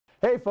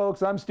Hey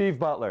folks, I'm Steve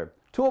Butler.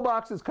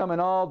 Toolboxes come in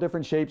all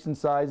different shapes and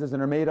sizes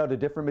and are made out of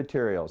different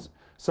materials.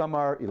 Some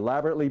are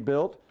elaborately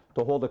built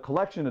to hold a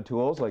collection of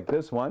tools like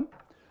this one.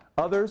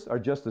 Others are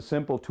just a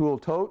simple tool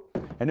tote.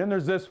 And then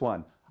there's this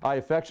one. I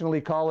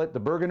affectionately call it the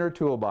Burgener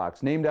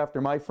Toolbox, named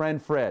after my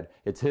friend Fred.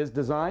 It's his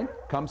design.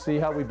 Come see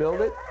how we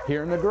build it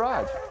here in the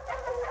garage.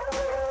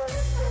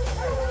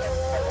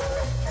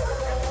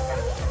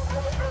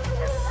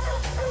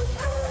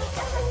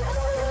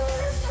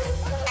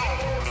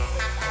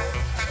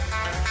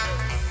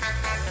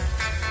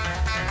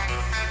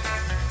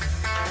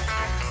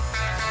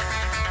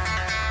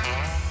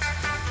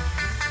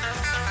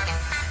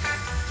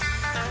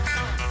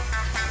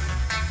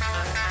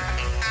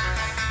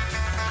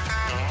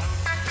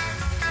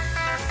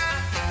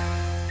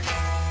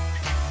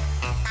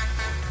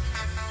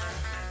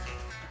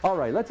 All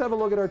right, let's have a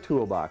look at our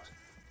toolbox.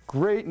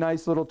 Great,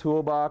 nice little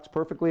toolbox,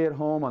 perfectly at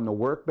home on the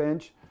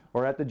workbench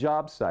or at the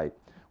job site.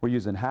 We're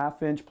using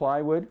 1/2-inch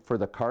plywood for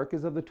the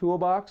carcass of the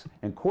toolbox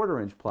and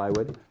 1/4-inch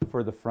plywood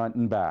for the front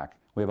and back.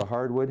 We have a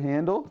hardwood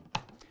handle.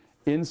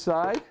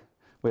 Inside,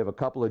 we have a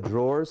couple of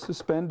drawers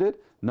suspended.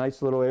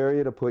 Nice little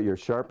area to put your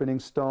sharpening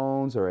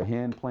stones or a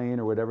hand plane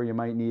or whatever you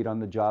might need on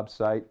the job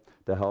site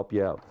to help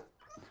you out.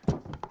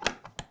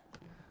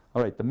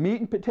 All right, the meat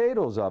and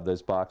potatoes of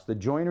this box, the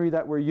joinery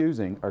that we're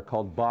using, are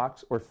called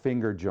box or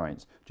finger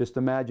joints. Just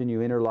imagine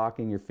you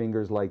interlocking your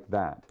fingers like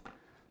that.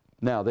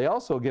 Now, they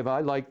also give, I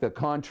like the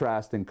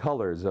contrast in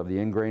colors of the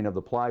ingrain of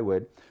the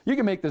plywood. You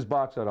can make this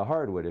box out of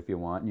hardwood if you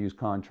want and use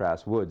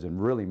contrast woods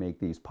and really make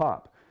these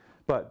pop.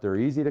 But they're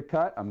easy to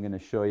cut. I'm going to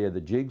show you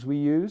the jigs we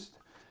used.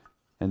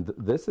 And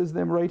this is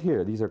them right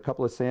here. These are a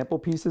couple of sample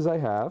pieces I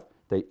have.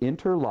 They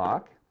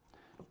interlock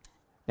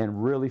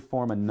and really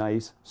form a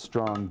nice,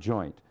 strong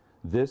joint.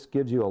 This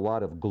gives you a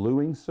lot of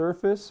gluing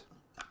surface.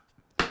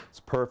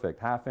 It's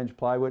perfect. 1/2-inch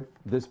plywood.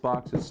 This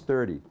box is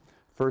sturdy.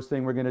 First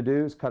thing we're going to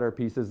do is cut our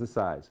pieces the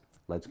size.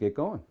 Let's get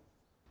going.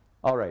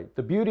 All right,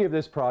 the beauty of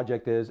this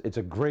project is it's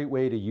a great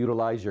way to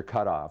utilize your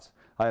cutoffs.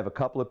 I have a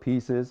couple of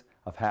pieces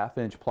of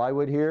 1/2-inch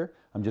plywood here.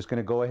 I'm just going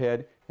to go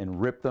ahead and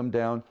rip them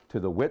down to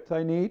the width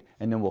I need,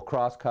 and then we'll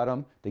cross cut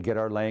them to get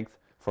our length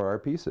for our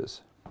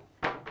pieces.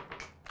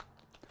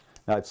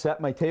 Now I've set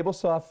my table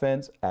saw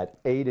fence at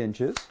 8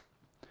 inches.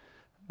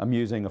 I'm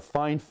using a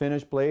fine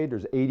finish blade.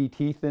 There's 80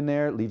 teeth in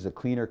there. It leaves a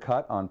cleaner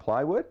cut on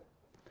plywood.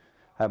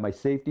 I have my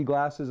safety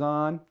glasses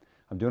on.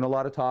 I'm doing a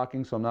lot of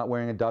talking, so I'm not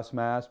wearing a dust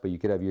mask, but you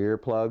could have your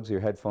earplugs,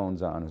 your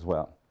headphones on as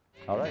well.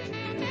 All right.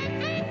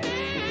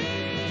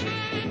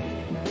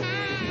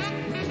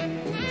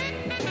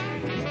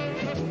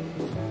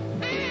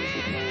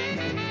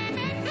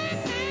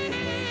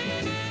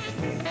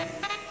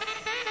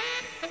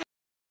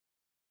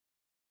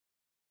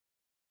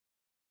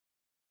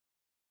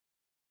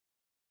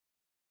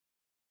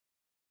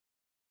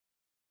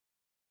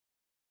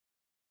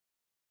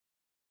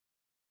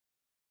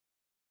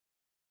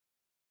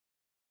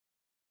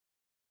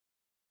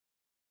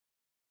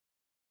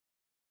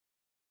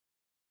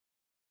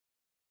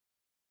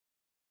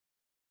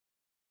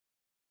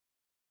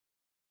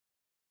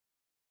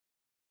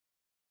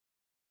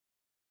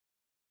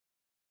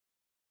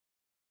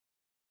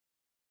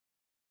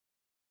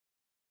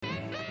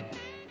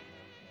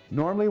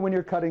 Normally when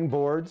you're cutting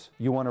boards,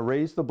 you want to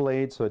raise the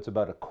blade so it's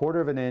about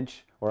 1/4 of an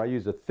inch, or I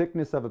use the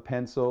thickness of a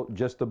pencil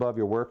just above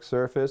your work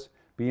surface.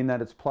 Being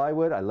that it's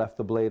plywood, I left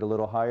the blade a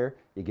little higher.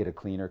 You get a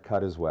cleaner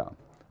cut as well.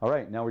 All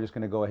right, now we're just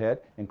going to go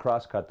ahead and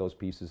cross cut those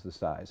pieces the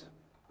size.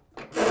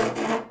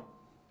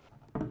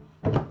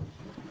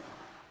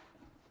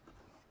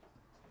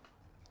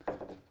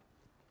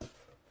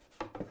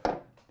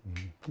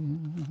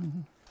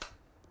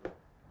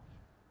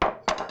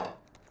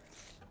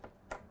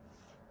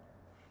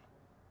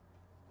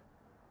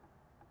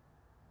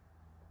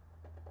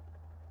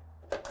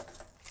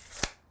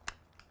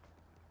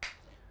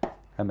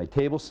 And my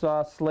table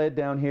saw sled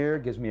down here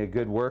gives me a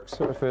good work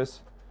surface.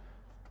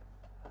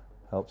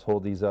 Helps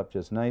hold these up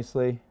just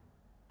nicely.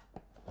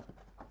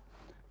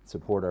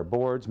 Support our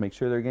boards, make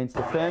sure they're against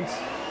the fence.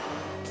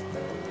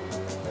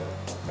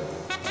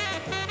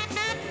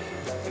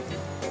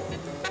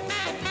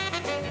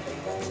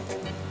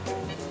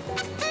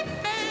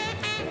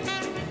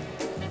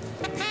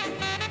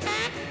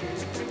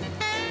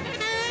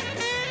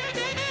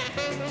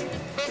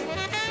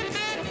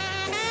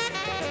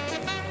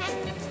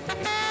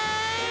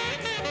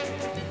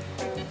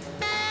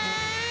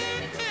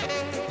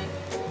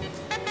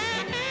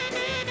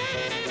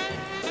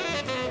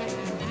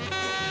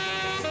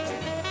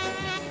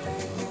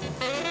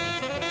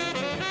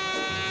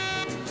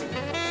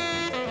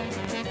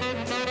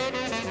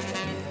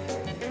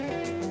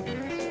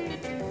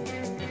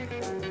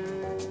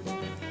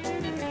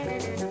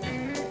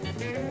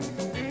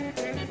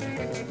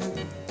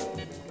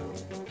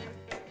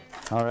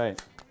 All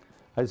right,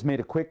 I just made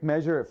a quick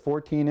measure at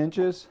 14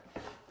 inches.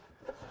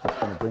 I'm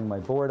going to bring my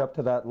board up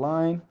to that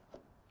line,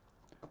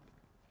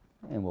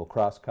 and we'll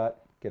cross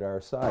cut, get our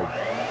side.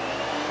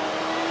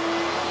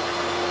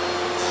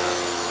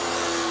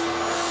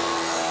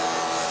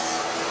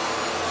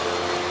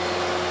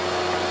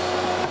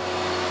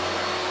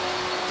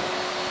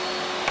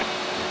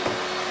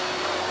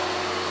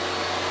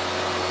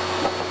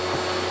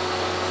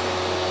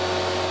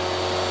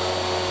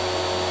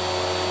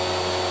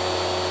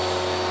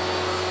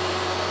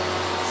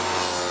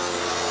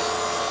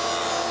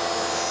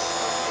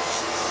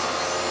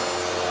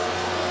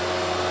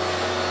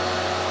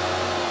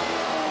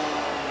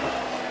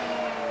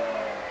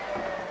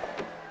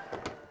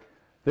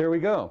 There we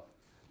go.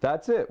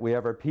 That's it. We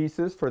have our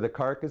pieces for the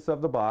carcass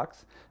of the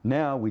box.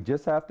 Now we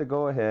just have to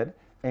go ahead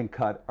and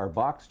cut our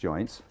box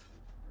joints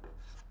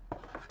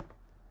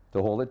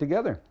to hold it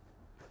together.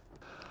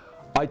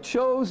 I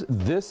chose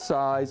this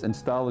size and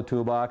style of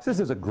toolbox. This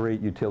is a great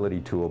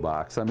utility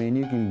toolbox. I mean,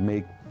 you can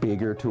make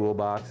bigger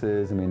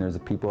toolboxes. I mean, there's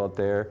people out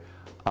there.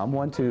 I'm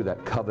one too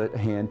that covet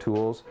hand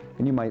tools,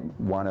 and you might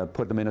want to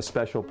put them in a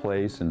special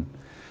place and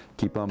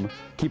keep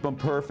them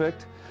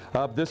perfect.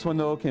 This one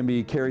though can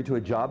be carried to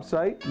a job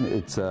site.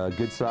 It's a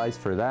good size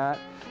for that.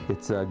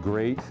 It's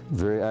great,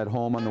 very at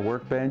home on the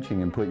workbench. You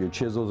can put your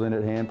chisels in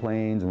it, hand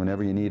planes, and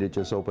whenever you need it,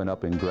 just open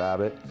up and grab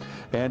it.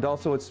 And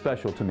also it's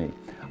special to me.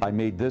 I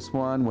made this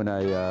one when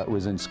I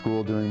was in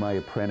school doing my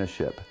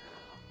apprenticeship.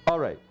 All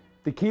right,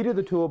 the key to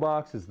the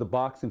toolbox is the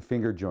box and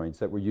finger joints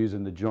that we're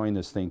using to join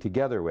this thing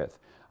together with.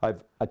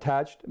 I've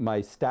attached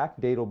my stacked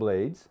dado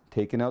blades,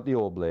 taken out the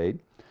old blade.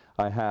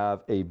 I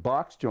have a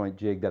box joint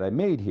jig that I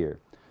made here.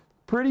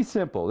 Pretty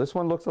simple. This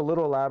one looks a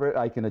little elaborate.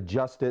 I can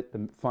adjust it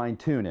and fine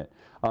tune it.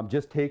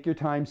 Just take your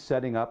time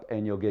setting up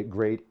and you'll get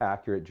great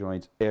accurate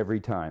joints every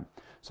time.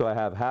 So I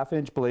have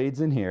 1/2-inch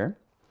blades in here.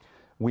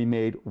 We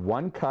made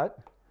one cut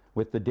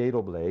with the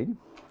dado blade.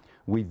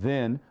 We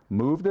then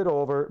moved it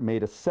over,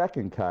 made a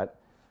second cut,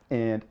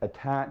 and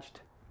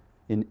attached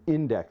an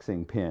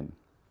indexing pin.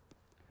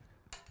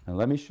 Now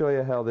let me show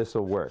you how this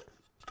will work.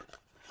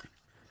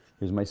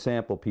 Here's my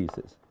sample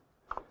pieces.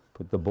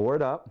 Put the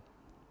board up,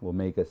 we'll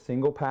make a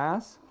single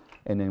pass,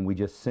 and then we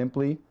just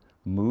simply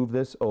move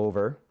this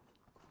over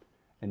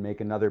and make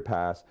another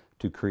pass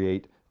to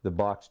create the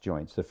box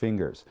joints, the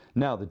fingers.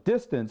 Now the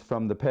distance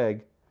from the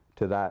peg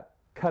to that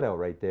cutout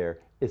right there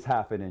is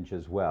 1/2 inch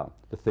as well,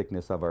 the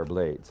thickness of our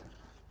blades.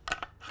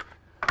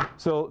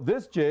 So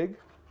this jig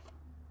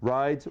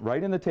rides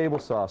right in the table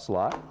saw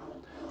slot,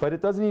 but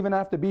it doesn't even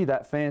have to be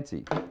that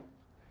fancy.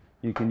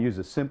 You can use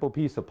a simple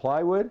piece of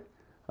plywood,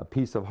 a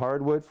piece of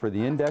hardwood for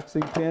the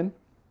indexing pin,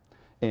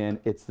 and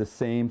it's the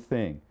same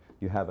thing.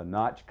 You have a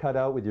notch cut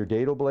out with your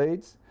dado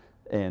blades,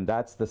 and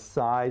that's the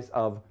size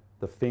of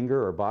the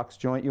finger or box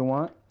joint you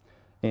want,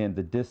 and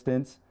the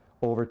distance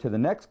over to the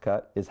next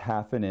cut is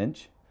 1/2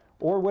 inch,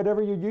 or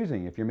whatever you're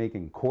using. If you're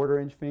making 1/4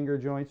 inch finger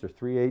joints or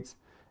 3/8,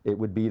 it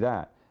would be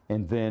that.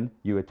 And then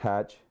you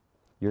attach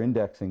your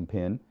indexing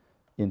pin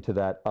into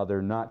that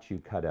other notch you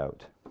cut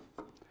out.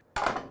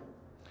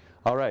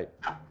 All right,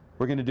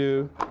 we're going to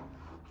do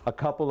a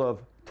couple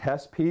of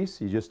test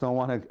pieces. You just don't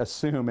want to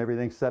assume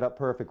everything's set up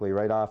perfectly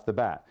right off the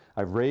bat.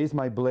 I've raised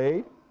my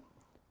blade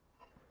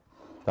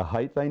the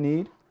height I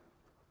need,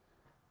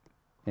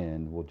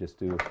 and we'll just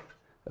do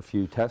a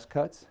few test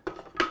cuts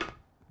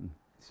and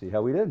see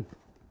how we did.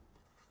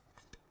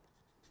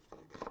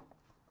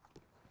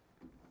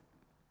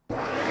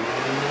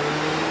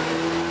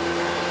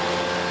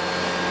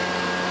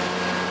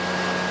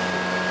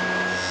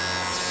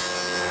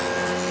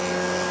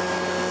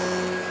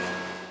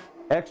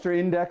 Extra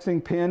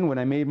indexing pin when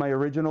I made my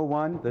original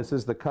one. This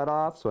is the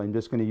cutoff, so I'm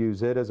just going to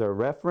use it as a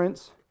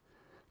reference.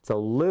 It's a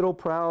little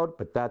proud,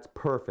 but that's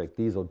perfect.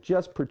 These will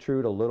just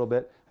protrude a little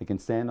bit. I can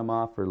sand them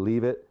off or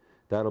leave it.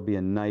 That'll be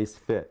a nice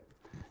fit.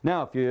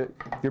 Now, if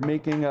you're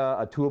making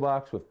a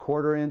toolbox with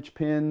 1/4 inch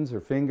pins or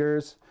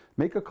fingers,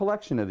 make a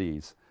collection of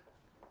these.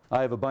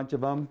 I have a bunch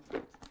of them,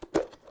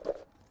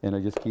 and I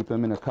just keep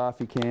them in a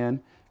coffee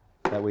can.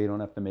 That way you don't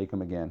have to make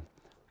them again.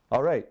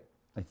 All right,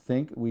 I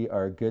think we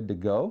are good to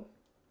go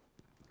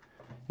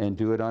and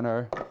do it on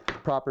our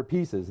proper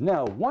pieces.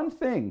 Now, one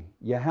thing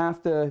you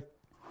have to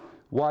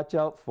watch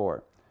out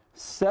for.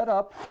 Set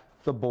up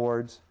the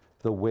boards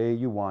the way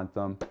you want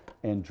them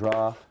and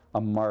draw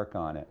a mark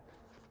on it.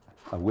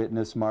 A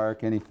witness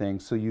mark, anything,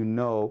 so you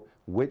know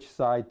which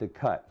side to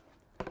cut.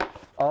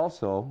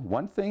 Also,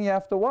 one thing you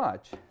have to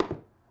watch,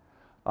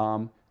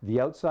 the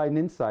outside and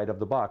inside of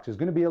the box. There's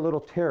going to be a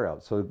little tear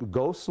out, so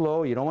go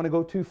slow. You don't want to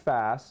go too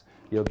fast.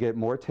 You'll get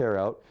more tear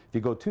out. If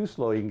you go too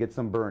slow, you can get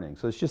some burning.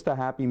 So it's just a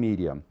happy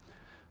medium.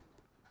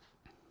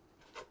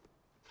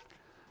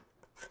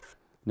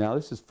 Now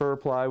this is fir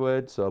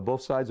plywood, so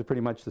both sides are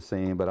pretty much the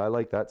same, but I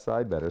like that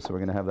side better, so we're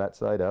going to have that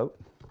side out.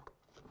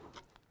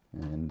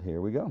 And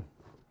here we go.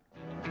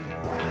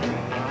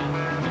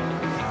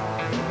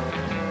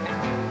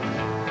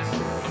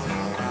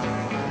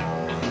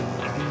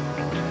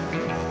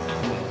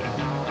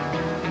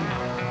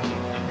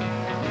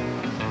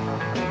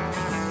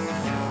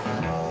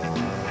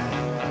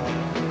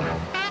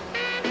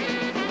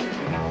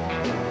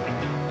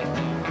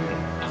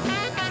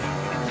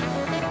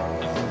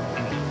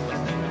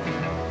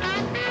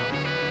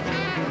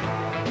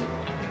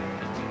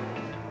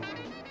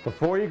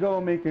 Before you go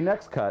and make your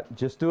next cut,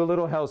 just do a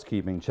little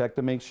housekeeping. Check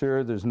to make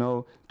sure there's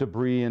no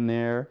debris in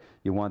there.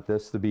 You want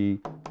this to be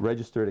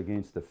registered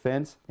against the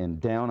fence and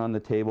down on the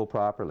table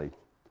properly.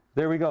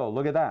 There we go,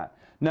 look at that.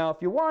 Now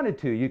if you wanted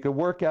to, you could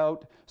work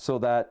out so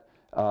that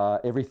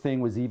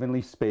everything was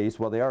evenly spaced.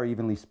 Well, they are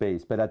evenly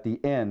spaced, but at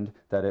the end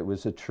that it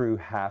was a true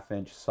 1/2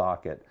 inch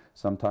socket.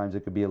 Sometimes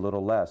it could be a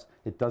little less.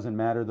 It doesn't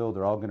matter though,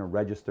 they're all going to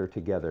register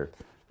together.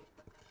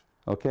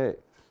 Okay,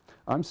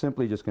 I'm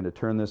simply just going to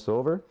turn this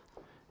over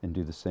and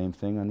do the same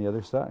thing on the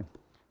other side.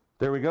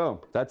 There we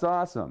go. That's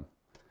awesome.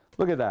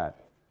 Look at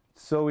that.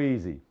 So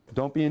easy.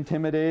 Don't be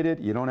intimidated.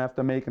 You don't have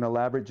to make an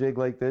elaborate jig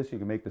like this. You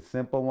can make the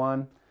simple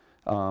one.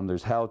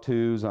 There's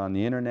how-tos on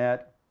the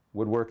internet,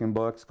 woodworking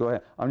books. Go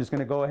ahead. I'm just going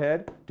to go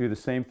ahead, do the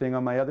same thing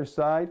on my other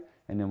side,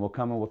 and then we'll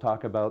come and we'll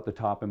talk about the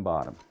top and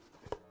bottom.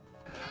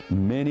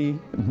 Many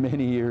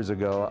years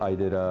ago, I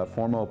did a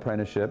formal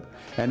apprenticeship,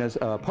 and as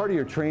part of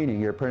your training,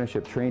 your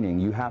apprenticeship training,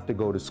 you have to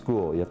go to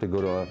school. You have to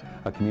go to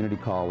a community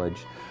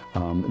college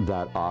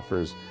that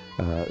offers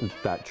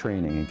that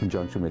training in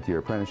conjunction with your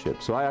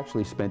apprenticeship. So I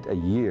actually spent a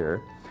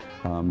year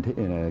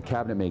in a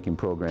cabinet making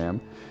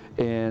program,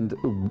 and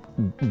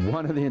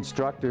one of the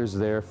instructors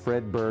there,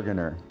 Fred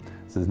Burgener,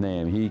 is his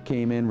name. He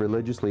came in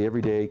religiously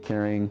every day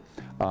carrying,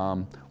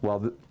 a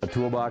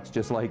toolbox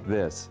just like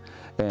this.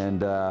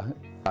 And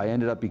I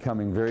ended up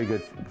becoming very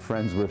good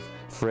friends with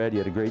Fred. He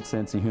had a great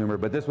sense of humor,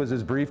 but this was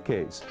his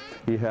briefcase.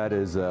 He had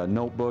his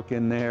notebook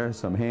in there,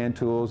 some hand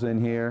tools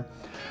in here,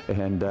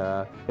 and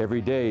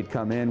every day he'd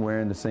come in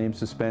wearing the same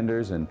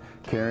suspenders and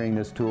carrying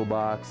this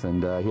toolbox,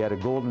 and he had a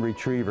golden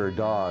retriever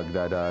dog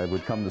that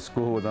would come to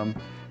school with him,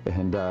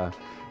 and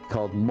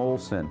called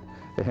Molson.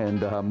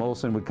 And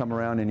Molson would come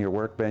around in your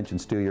workbench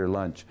and steal your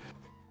lunch.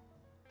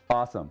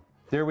 Awesome.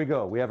 There we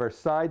go. We have our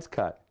sides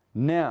cut.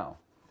 Now,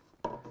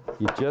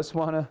 you just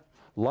want to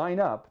line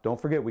up. Don't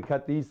forget, we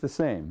cut these the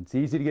same. It's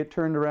easy to get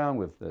turned around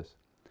with this.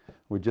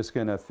 We're just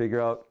going to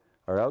figure out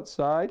our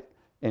outside,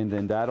 and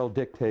then that'll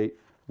dictate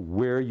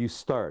where you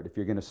start. If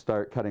you're going to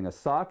start cutting a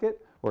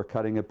socket or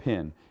cutting a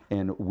pin.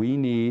 And we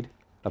need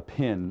a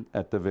pin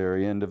at the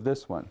very end of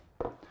this one.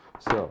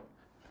 So,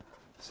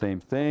 same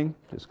thing.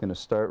 Just going to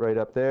start right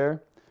up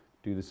there.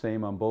 Do the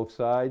same on both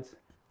sides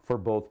for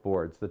both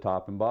boards, the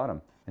top and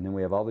bottom. And then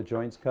we have all the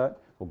joints cut.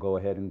 We'll go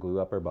ahead and glue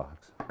up our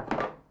box.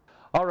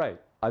 All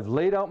right, I've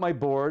laid out my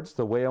boards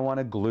the way I want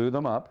to glue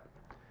them up.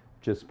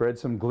 Just spread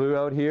some glue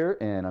out here,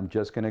 and I'm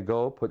just going to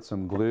go put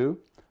some glue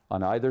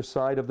on either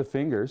side of the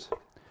fingers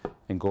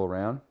and go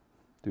around,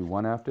 do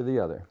one after the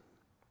other.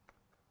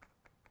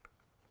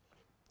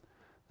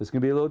 This is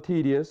going to be a little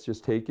tedious.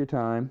 Just take your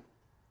time.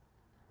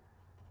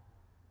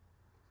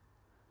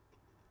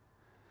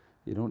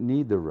 You don't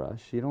need the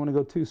rush. You don't want to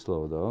go too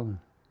slow, though.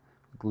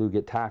 Glue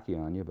get tacky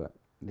on you, but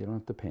you don't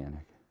have to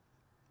panic.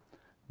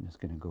 I'm just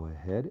going to go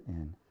ahead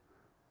and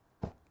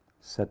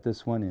set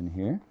this one in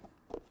here.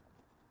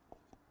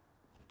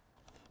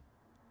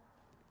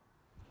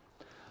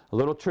 A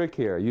little trick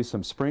here. I use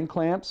some spring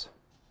clamps,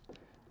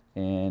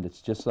 and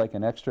it's just like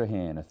an extra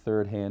hand, a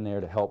third hand there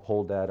to help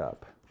hold that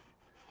up.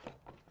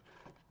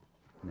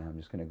 Now I'm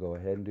just going to go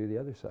ahead and do the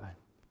other side.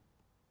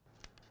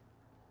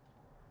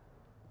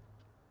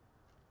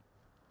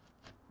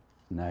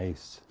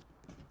 Nice.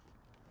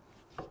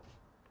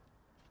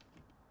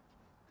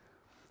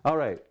 All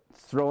right,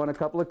 let's throw in a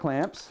couple of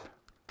clamps.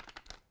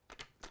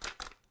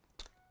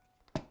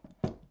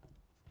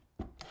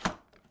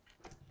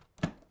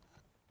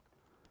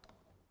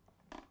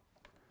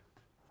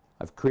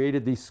 I've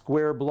created these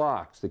square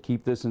blocks to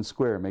keep this in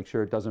square, make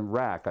sure it doesn't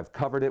rack. I've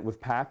covered it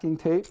with packing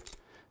tape,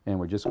 and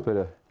we're just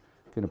going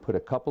to put a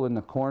couple in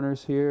the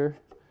corners here.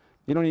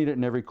 You don't need it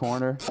in every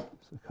corner, just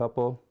a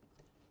couple.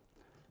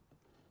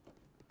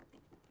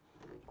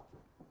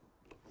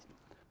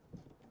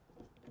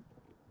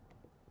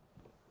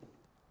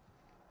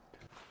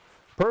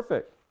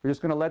 Perfect. We're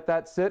just going to let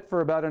that sit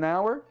for about an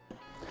hour.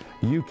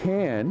 You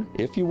can,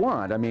 if you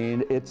want. I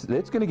mean, it's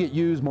going to get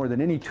used more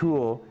than any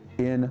tool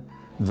in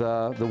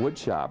the wood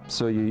shop.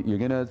 So you're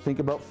going to think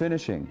about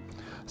finishing.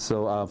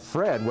 So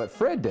what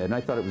Fred did, and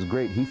I thought it was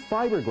great, he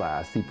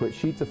fiberglassed. He put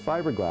sheets of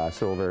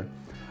fiberglass over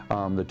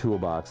the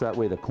toolbox. That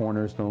way the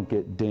corners don't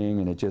get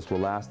ding, and it just will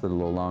last a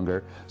little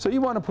longer. So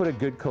you want to put a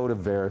good coat of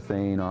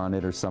Varathane on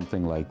it or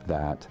something like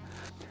that.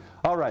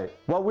 All right,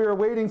 while we were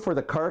waiting for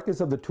the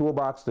carcass of the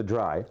toolbox to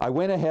dry, I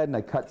went ahead and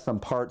I cut some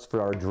parts for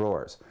our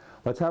drawers.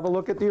 Let's have a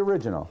look at the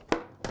original.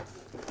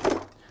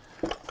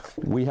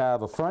 We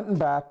have a front and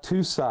back,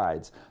 two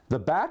sides. The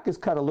back is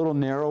cut a little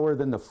narrower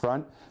than the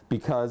front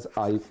because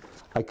I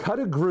cut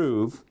a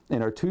groove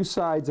in our two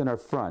sides and our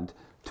front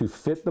to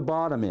fit the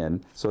bottom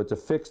in, so it's a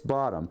fixed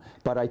bottom,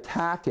 but I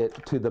tack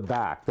it to the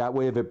back. That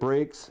way if it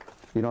breaks,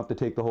 you don't have to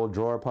take the whole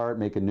drawer apart,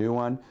 make a new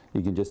one.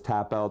 You can just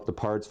tap out the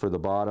parts for the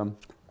bottom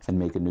and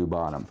make a new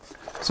bottom.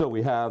 So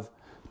we have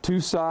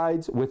two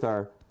sides with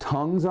our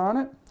tongues on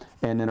it,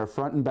 and then our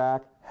front and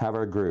back have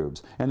our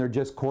grooves, and they're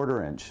just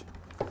 1/4 inch.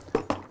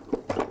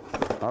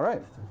 All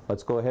right,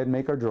 let's go ahead and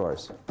make our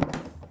drawers.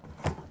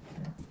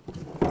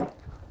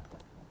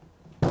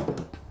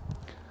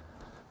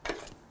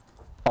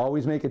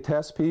 Always make a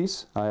test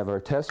piece. I have our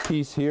test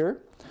piece here.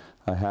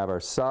 I have our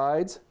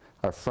sides,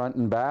 our front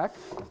and back,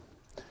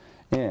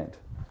 and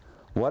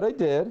what I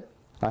did,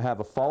 I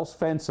have a false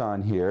fence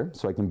on here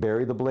so I can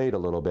bury the blade a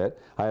little bit.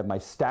 I have my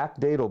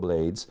stacked dado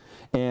blades,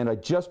 and I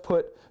just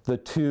put the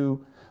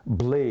two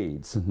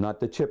blades, not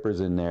the chippers,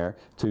 in there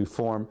to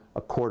form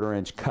a 1/4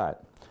 inch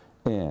cut.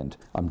 And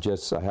I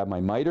have my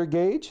miter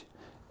gauge,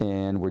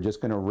 and we're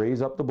just going to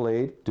raise up the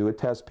blade, do a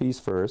test piece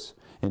first,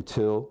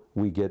 until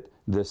we get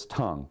this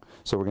tongue.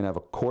 So we're going to have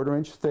a 1/4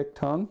 inch thick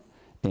tongue,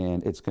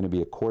 and it's going to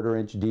be a 1/4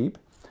 inch deep.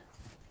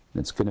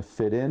 It's going to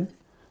fit in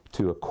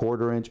to a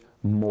 1/4 inch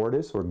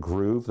mortise or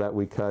groove that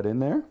we cut in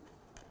there.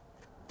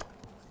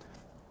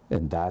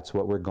 And that's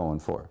what we're going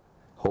for.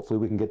 Hopefully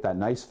we can get that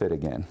nice fit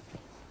again.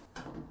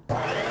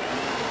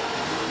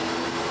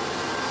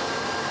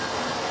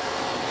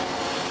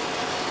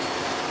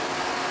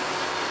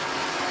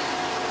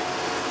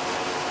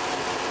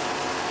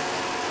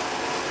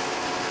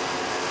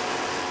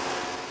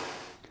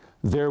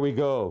 There we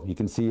go. You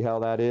can see how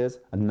that is.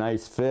 A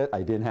nice fit.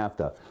 I didn't have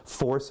to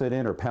force it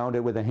in or pound it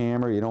with a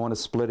hammer. You don't want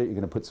to split it. You're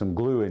going to put some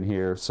glue in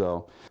here.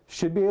 So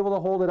should be able to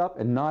hold it up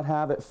and not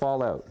have it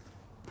fall out.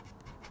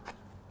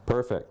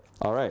 Perfect.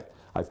 All right.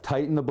 I've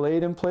tightened the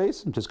blade in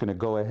place. I'm just going to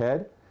go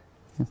ahead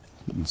and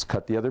just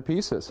cut the other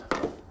pieces.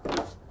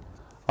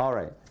 All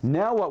right.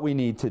 Now what we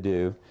need to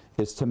do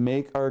is to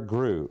make our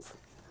groove.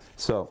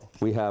 So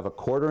we have a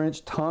 1/4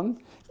 inch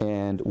tongue,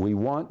 and we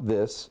want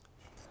this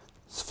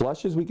as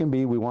flush as we can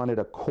be. We want it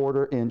a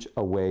 1/4 inch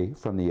away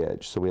from the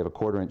edge. So we have a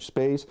 1/4 inch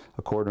space,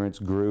 a 1/4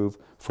 inch groove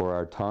for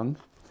our tongue.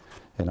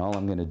 And all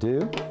I'm going to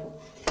do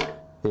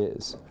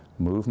is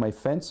move my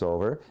fence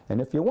over. And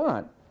if you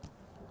want,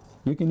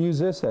 you can use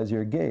this as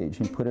your gauge.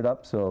 You put it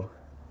up so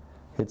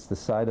it hits the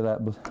side of that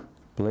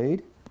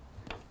blade.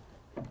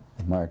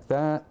 Mark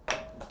that.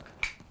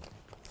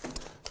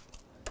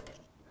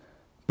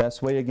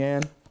 Best way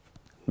again,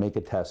 make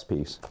a test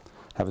piece.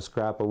 Have a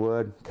scrap of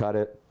wood, cut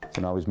it. You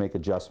can always make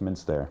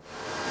adjustments there.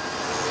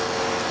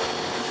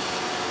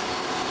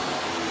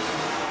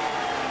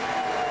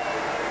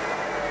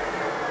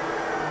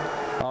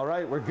 All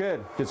right, we're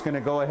good. Just going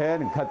to go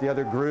ahead and cut the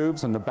other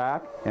grooves in the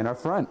back and our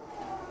front.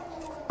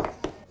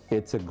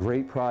 It's a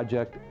great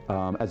project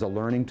as a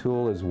learning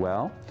tool as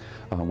well.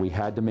 We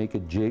had to make a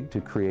jig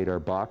to create our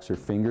box or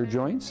finger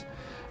joints.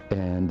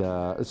 And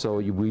so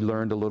we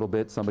learned a little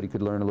bit, somebody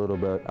could learn a little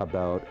bit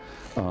about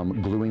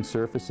gluing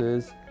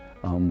surfaces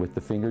with the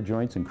finger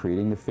joints and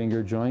creating the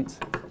finger joints.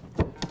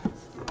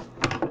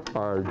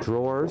 Our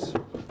drawers,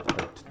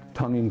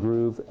 tongue and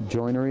groove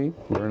joinery,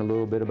 learn a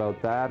little bit about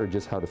that, or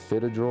just how to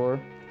fit a drawer,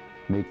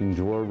 making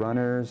drawer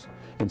runners,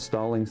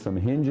 installing some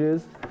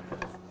hinges.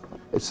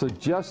 So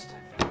just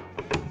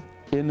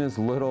in this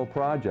little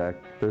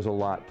project, there's a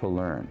lot to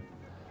learn.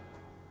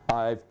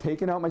 I've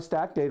taken out my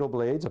stacked dado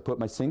blades. I put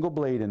my single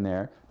blade in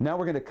there. Now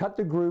we're going to cut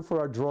the groove for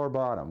our drawer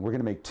bottom. We're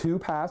going to make 2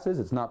 passes.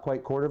 It's not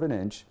quite 1/4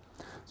 inch.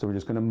 So we're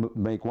just going to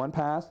make 1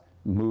 pass,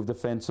 move the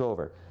fence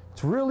over.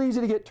 It's real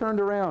easy to get turned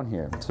around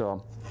here.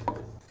 So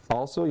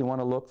also you want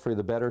to look for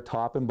the better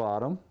top and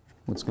bottom,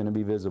 what's going to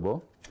be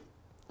visible.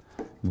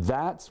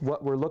 That's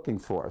what we're looking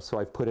for. So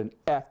I've put an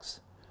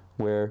X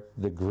where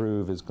the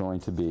groove is going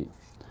to be.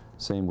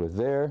 Same with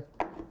there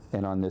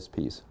and on this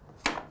piece.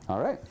 All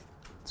right,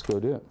 let's go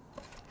do it.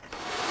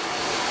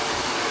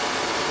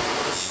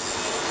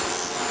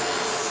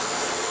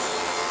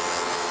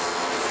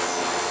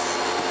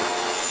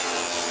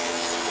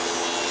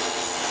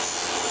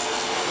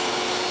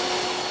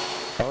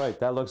 All right,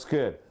 that looks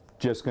good.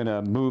 Just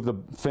gonna move the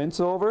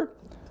fence over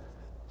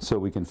so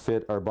we can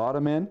fit our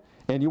bottom in.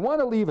 And you want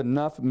to leave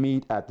enough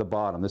meat at the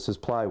bottom. This is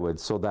plywood,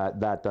 so that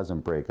that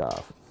doesn't break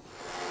off.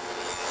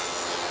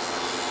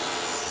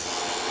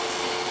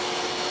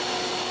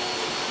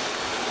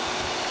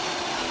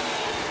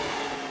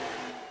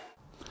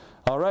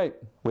 All right,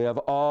 we have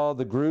all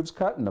the grooves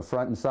cut in the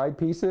front and side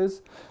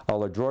pieces.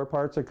 All our drawer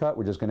parts are cut.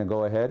 We're just going to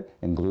go ahead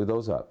and glue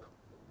those up.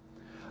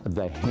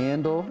 The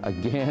handle,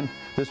 again,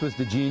 this was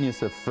the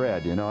genius of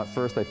Fred. You know, at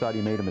first I thought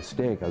he made a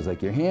mistake. I was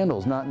like, your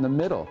handle's not in the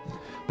middle.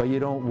 But you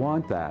don't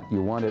want that.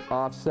 You want it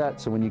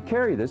offset. So when you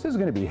carry this is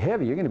going to be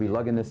heavy. You're going to be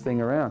lugging this thing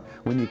around.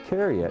 When you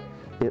carry it,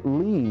 it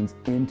leans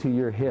into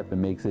your hip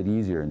and makes it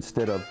easier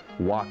instead of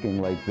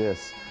walking like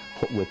this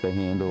with the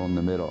handle in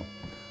the middle.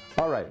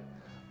 All right,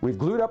 we've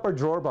glued up our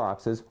drawer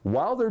boxes.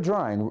 While they're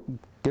drying, we're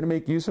going to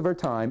make use of our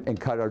time and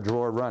cut our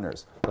drawer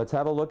runners. Let's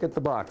have a look at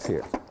the box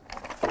here.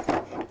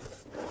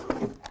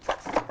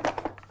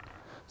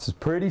 This is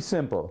pretty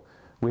simple.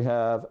 We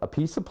have a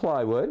piece of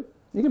plywood.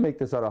 You can make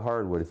this out of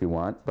hardwood if you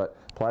want, but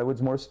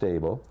plywood's more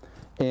stable.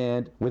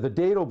 And with a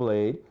dado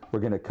blade,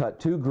 we're going to cut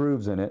 2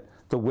 grooves in it,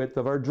 the width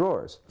of our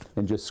drawers,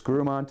 and just screw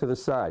them onto the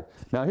side.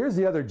 Now here's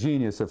the other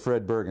genius of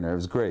Fred Burgener. It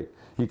was great.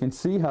 You can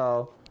see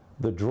how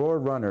the drawer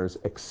runners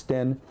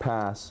extend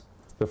past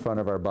the front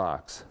of our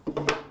box.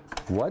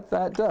 What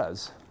that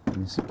does, let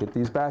me get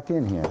these back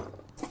in here.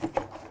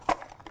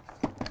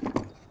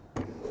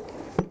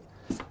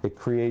 It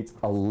creates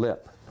a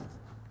lip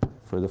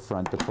for the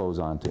front to close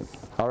onto.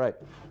 All right,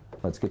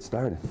 let's get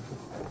started.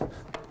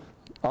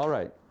 All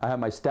right, I have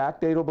my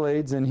stacked dado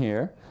blades in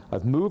here.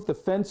 I've moved the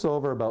fence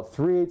over about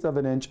 3/8 of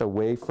an inch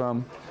away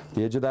from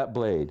the edge of that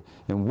blade.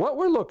 And what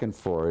we're looking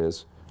for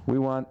is, we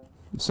want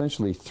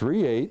essentially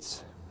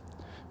 3/8.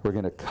 We're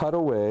going to cut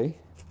away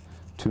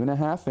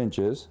 2.5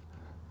 inches,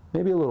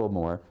 maybe a little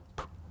more,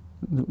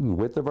 the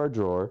width of our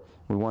drawer.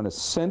 We want a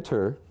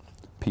center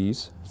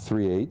piece,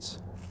 3/8.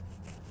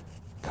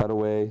 cut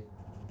away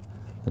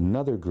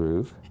another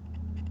groove,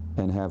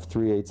 and have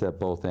 3/8 at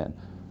both ends.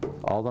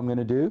 All I'm going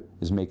to do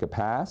is make a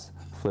pass,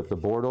 flip the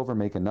board over,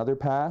 make another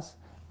pass,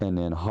 and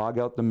then hog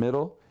out the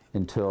middle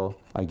until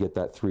I get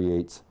that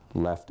 3/8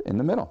 left in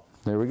the middle.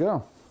 There we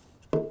go.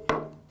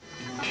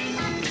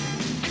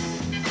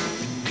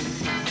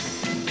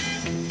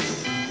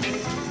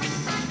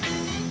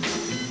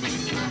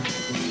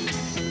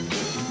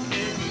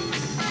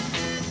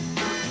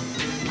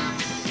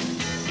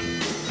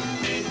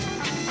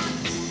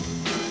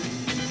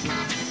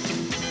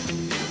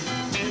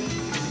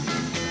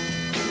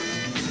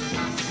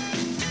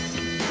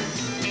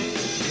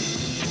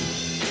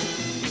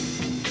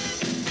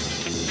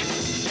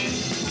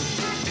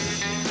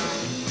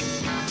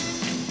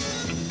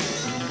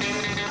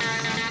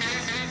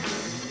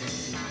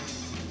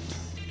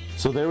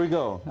 So there we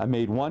go. I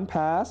made one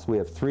pass. We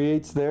have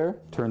 3/8 there.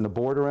 Turned the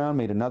board around,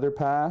 made another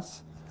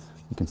pass.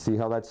 You can see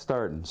how that's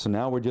starting. So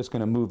now we're just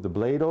going to move the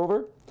blade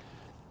over.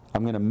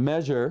 I'm going to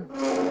measure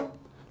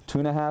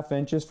 2.5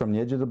 inches from the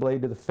edge of the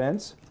blade to the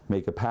fence.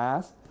 Make a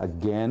pass.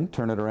 Again,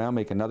 turn it around,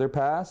 make another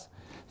pass.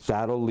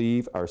 That'll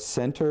leave our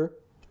center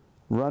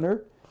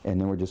runner, and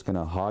then we're just going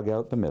to hog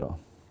out the middle.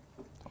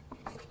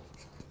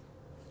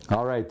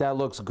 All right, that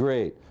looks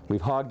great.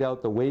 We've hogged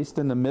out the waste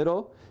in the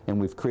middle, and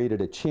we've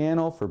created a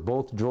channel for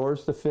both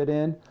drawers to fit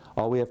in.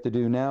 All we have to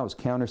do now is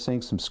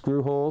countersink some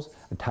screw holes,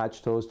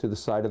 attach those to the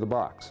side of the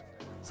box.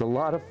 It's a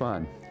lot of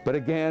fun. But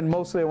again,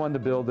 mostly I wanted to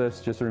build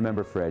this just to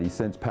remember Fred. He's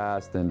since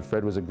passed, and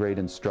Fred was a great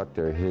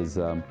instructor. His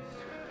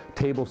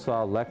table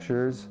saw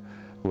lectures,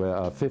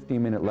 a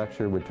 15-minute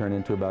lecture would turn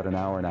into about an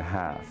hour and a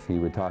half. He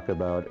would talk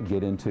about,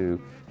 get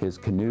into his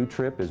canoe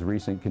trip, his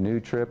recent canoe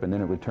trip, and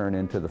then it would turn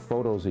into the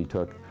photos he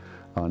took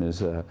on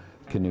his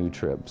canoe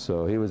trip.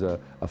 So he was a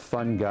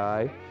fun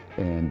guy,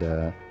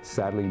 and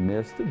sadly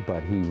missed,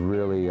 but he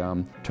really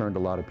turned a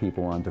lot of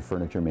people on to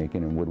furniture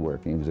making and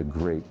woodworking. He was a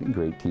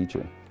great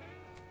teacher.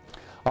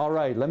 All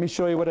right, let me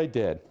show you what I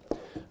did.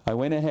 I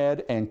went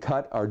ahead and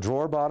cut our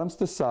drawer bottoms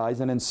to size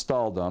and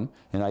installed them,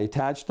 and I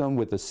attached them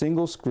with a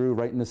single screw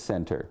right in the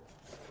center.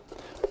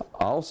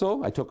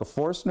 Also, I took a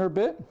Forstner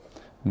bit,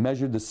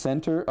 measured the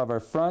center of our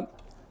front,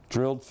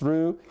 drilled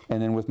through,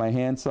 and then with my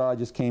handsaw I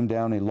just came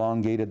down and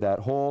elongated that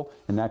hole,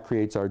 and that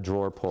creates our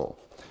drawer pull.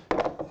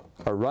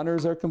 Our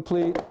runners are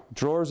complete,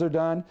 drawers are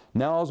done.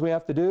 Now all we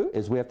have to do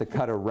is we have to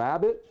cut a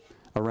rabbet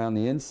around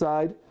the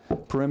inside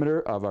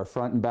perimeter of our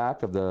front and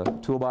back of the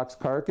toolbox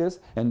carcass,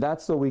 and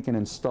that's so we can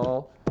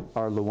install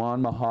our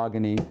Luan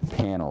mahogany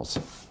panels.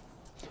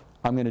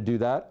 I'm going to do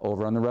that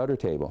over on the router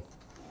table.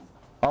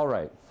 All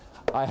right,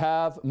 I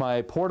have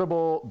my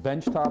portable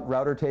benchtop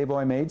router table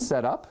I made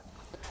set up.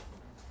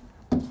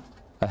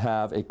 I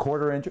have a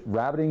 1/4 inch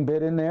rabbeting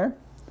bit in there,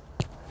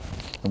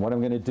 and what I'm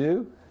going to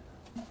do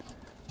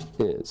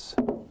is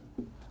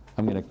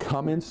I'm going to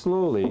come in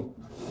slowly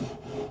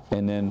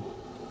and then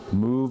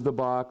move the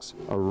box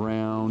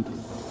around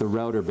the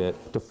router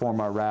bit to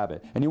form our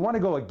rabbet. And you want to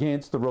go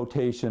against the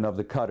rotation of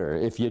the cutter.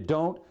 If you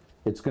don't,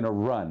 it's going to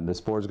run. This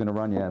board's going to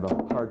run. You have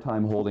a hard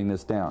time holding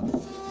this down.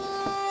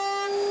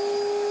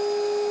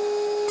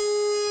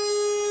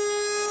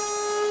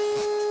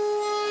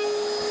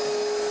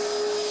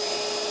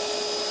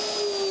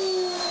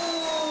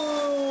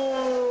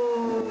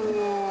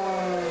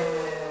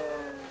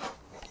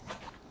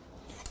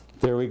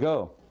 There we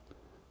go.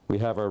 We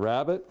have our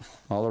rabbet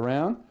all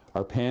around.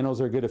 Our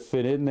panels are going to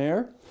fit in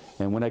there.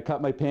 And when I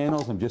cut my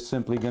panels, I'm just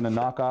simply going to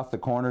knock off the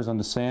corners on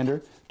the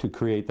sander to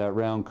create that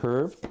round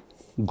curve,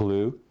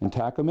 glue, and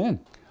tack them in.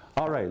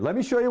 All right, let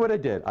me show you what I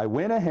did. I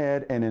went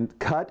ahead and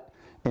cut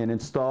and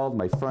installed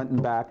my front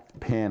and back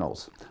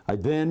panels. I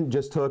then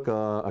just took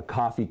a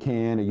coffee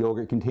can, a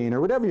yogurt container,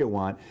 whatever you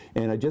want,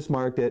 and I just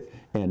marked it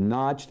and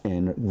notched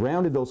and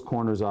rounded those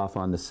corners off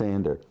on the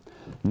sander.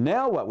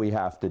 Now what we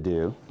have to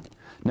do,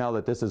 now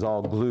that this is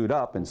all glued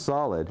up and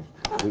solid,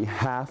 we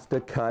have to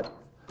cut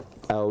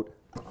out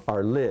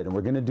our lid. And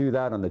we're going to do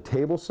that on the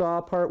table saw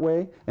part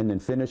way and then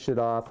finish it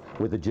off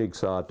with a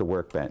jigsaw at the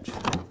workbench.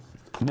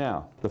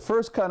 Now, the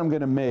first cut I'm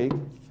going to make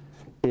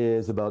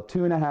is about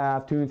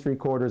 2.5, 2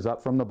 3/4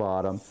 up from the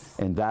bottom,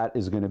 and that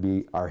is going to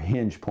be our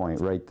hinge point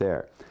right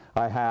there.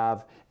 I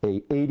have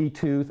a 80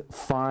 tooth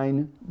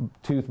fine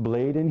tooth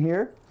blade in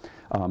here.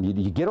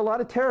 You get a lot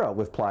of tear out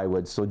with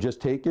plywood, so just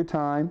take your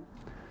time.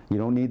 You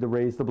don't need to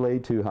raise the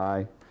blade too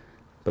high,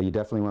 but you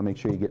definitely want to make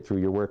sure you get through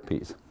your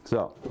workpiece.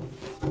 So,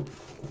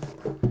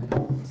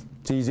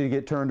 it's easy to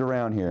get turned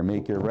around here.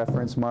 Make your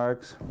reference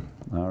marks.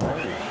 All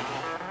right.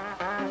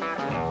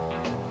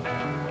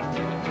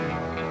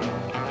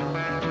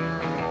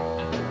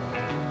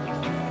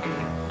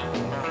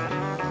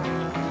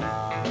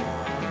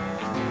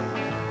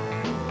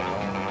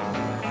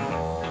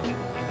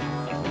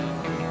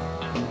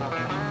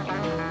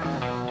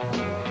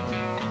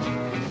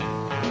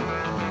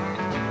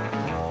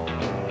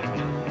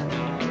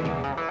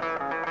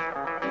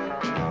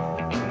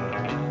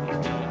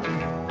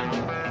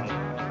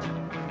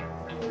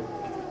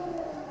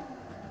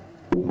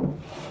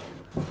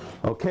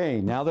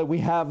 Okay, now that we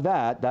have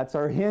that, that's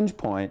our hinge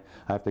point.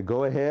 I have to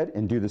go ahead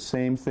and do the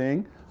same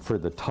thing for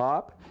the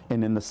top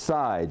and in the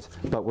sides,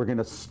 but we're going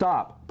to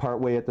stop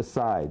partway at the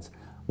sides.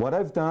 What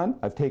I've done,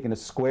 I've taken a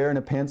square and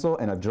a pencil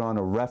and I've drawn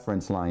a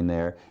reference line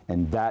there,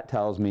 and that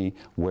tells me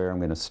where I'm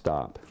going to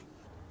stop.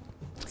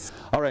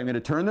 All right, I'm going to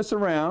turn this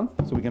around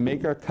so we can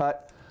make our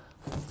cut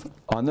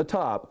on the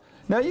top.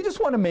 Now you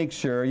just want to make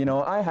sure, you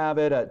know, I have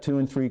it at 2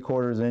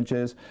 3/4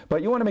 inches,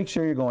 but you want to make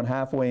sure you're going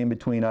halfway in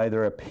between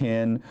either a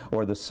pin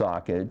or the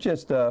socket,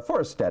 just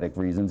for aesthetic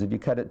reasons. If you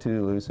cut it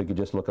too loose, it could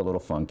just look a little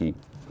funky.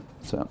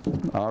 So,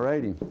 all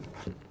righty.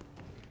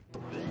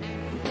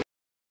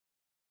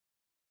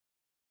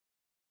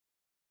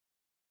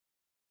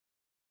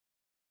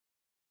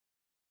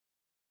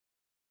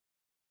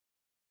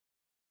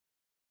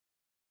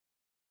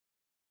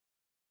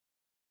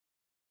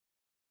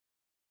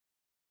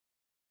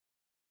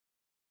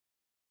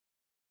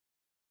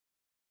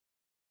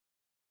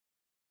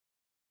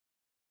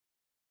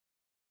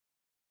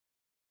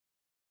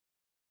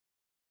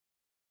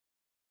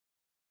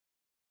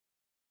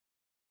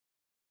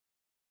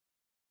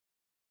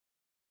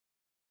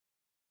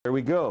 There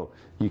we go.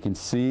 You can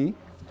see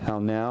how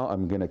now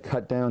I'm going to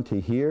cut down to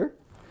here,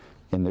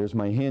 and there's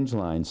my hinge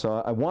line.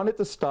 So I want it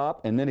to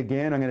stop, and then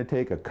again I'm going to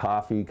take a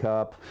coffee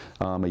cup,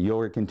 a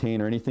yogurt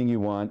container, anything you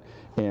want,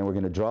 and we're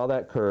going to draw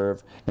that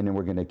curve, and then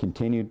we're going to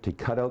continue to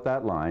cut out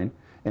that line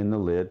in the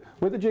lid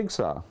with a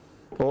jigsaw.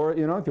 Or,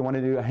 you know, if you want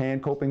to do a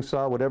hand coping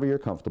saw, whatever you're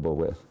comfortable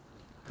with.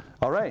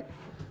 All right,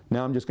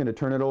 now I'm just going to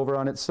turn it over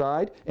on its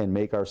side and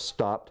make our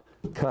stopped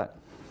cut.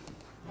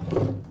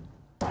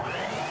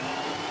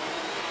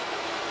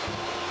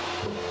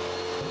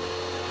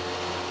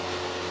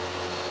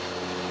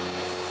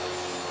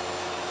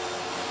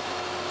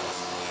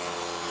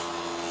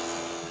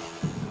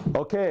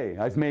 Okay,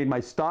 I've made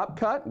my stop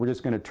cut. We're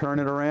just going to turn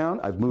it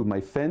around. I've moved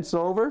my fence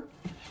over.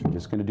 I'm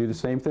just going to do the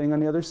same thing on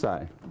the other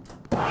side.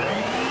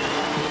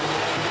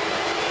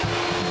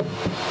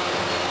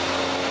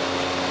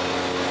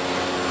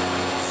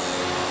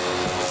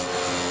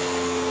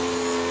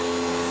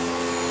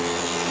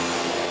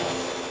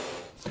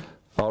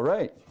 All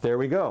right, there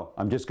we go.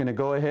 I'm just going to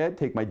go ahead,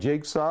 take my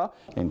jigsaw,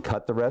 and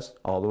cut the rest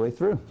all the way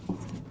through.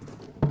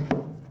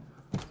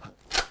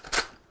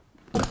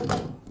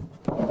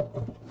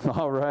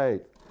 All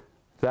right,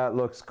 that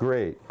looks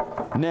great.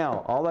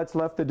 Now, all that's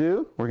left to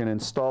do, we're going to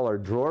install our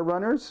drawer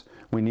runners.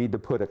 We need to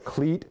put a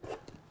cleat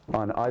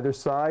on either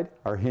side,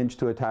 our hinge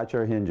to attach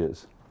our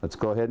hinges. Let's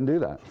go ahead and do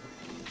that.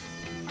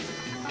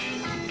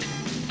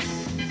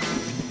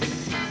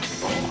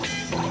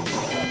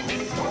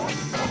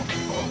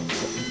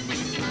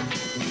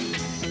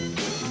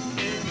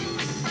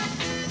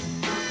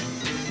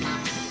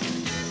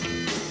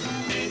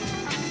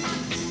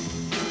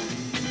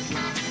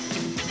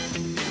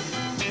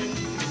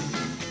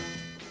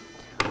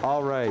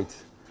 All right,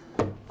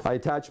 I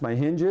attached my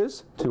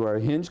hinges to our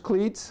hinge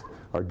cleats.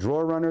 Our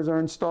drawer runners are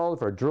installed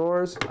for our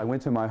drawers. I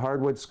went to my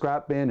hardwood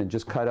scrap bin and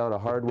just cut out a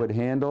hardwood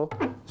handle,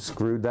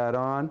 screwed that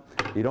on.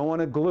 You don't want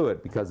to glue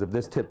it, because if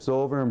this tips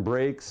over and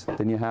breaks,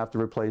 then you have to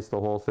replace the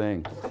whole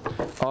thing.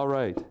 All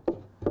right,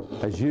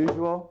 as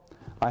usual,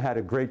 I had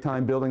a great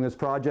time building this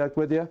project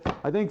with you.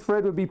 I think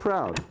Fred would be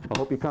proud. I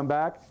hope you come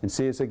back and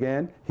see us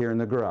again here in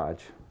the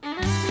garage.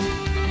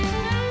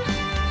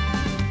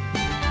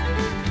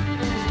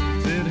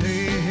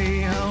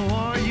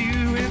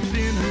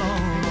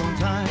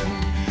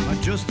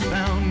 Just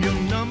found your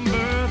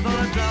number, thought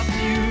I'd drop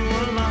you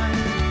a line.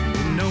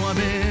 You know I've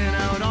been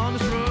out on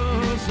this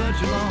road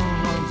such a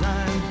long, long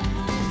time.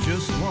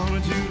 Just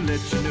wanted to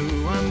let you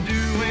know I'm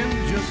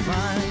doing just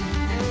fine.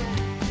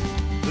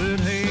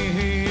 But hey,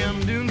 hey, I'm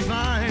doing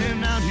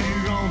fine out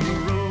here on the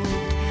road.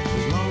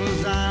 As long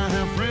as I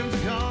have friends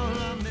to call,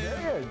 I'm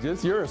there. Yeah,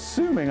 just you're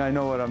assuming I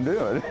know what I'm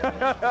doing.